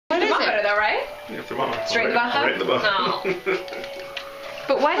Really? Yeah, throw on. Straight in the bum? Right in the bum. No.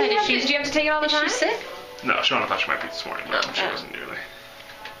 But why did you have to take it all the time? Is she sick? No, Shauna thought she might be this morning, but she wasn't nearly.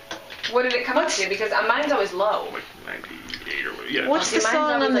 What did it come up to? Because mine's always low. Like 98 or whatever. Yeah. What's the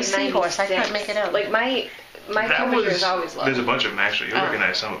song on the seahorse? I can't 96. make it out. Like my temperature is always low. There's a bunch of them actually. You'll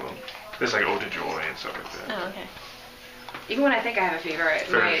recognize some of them. There's like Ode to Joy and stuff like that. Oh, okay. Even when I think I have a fever,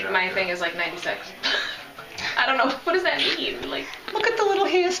 my thing is like 96. I don't know. What does that mean? Like, Look at the little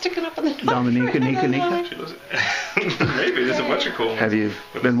hair sticking up on the Dominica, Nika. She does it. Maybe there's a bunch of cool ones. Have you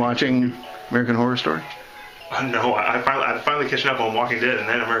been watching American Horror Story? No, I'm finally catching up on Walking Dead, and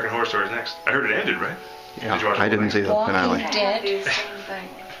then American Horror Story is next. I heard it ended, right? Yeah, Did you watch I didn't see the finale. Dead.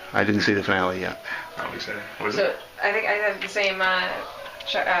 I didn't see the finale yet. How excited. What is so it? I think I have the same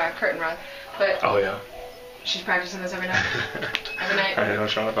curtain rod, but Oh, yeah. she's practicing this every night. Every night. I know,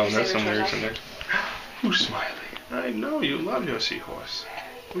 Shauna found that some lyrics in there. there. Who's Smiley? I know you love your seahorse.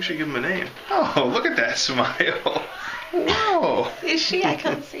 We should give him a name. Oh, look at that smile. Whoa. Is she? I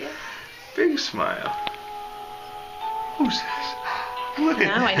can't see it. Big smile. Who's this? Look at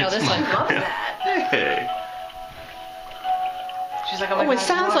Now I know this one. Love that. Hey. She's like, oh my Oh, God, it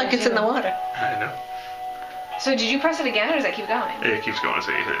sounds like it's in the water. I know. So did you press it again, or does that keep going? It keeps going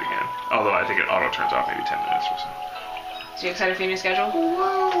so you hit it again. Although I think it auto turns off maybe 10 minutes or so. So you excited for your new schedule?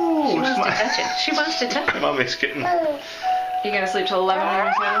 Whoa. She wants to touch it. She wants to touch it. Mommy's kitten. You're gonna sleep till 11 on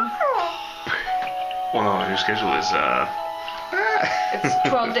your schedule? Well, no, your schedule is, It's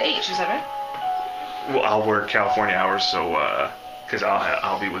 12 to 8, you said, right? Well, I'll work California hours, so, because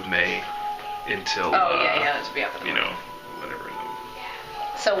I'll be with May until, yeah, to be up in the you morning. know, whatever.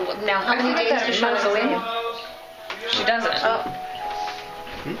 So now how many days does Shauna go in? She doesn't.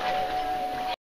 Oh.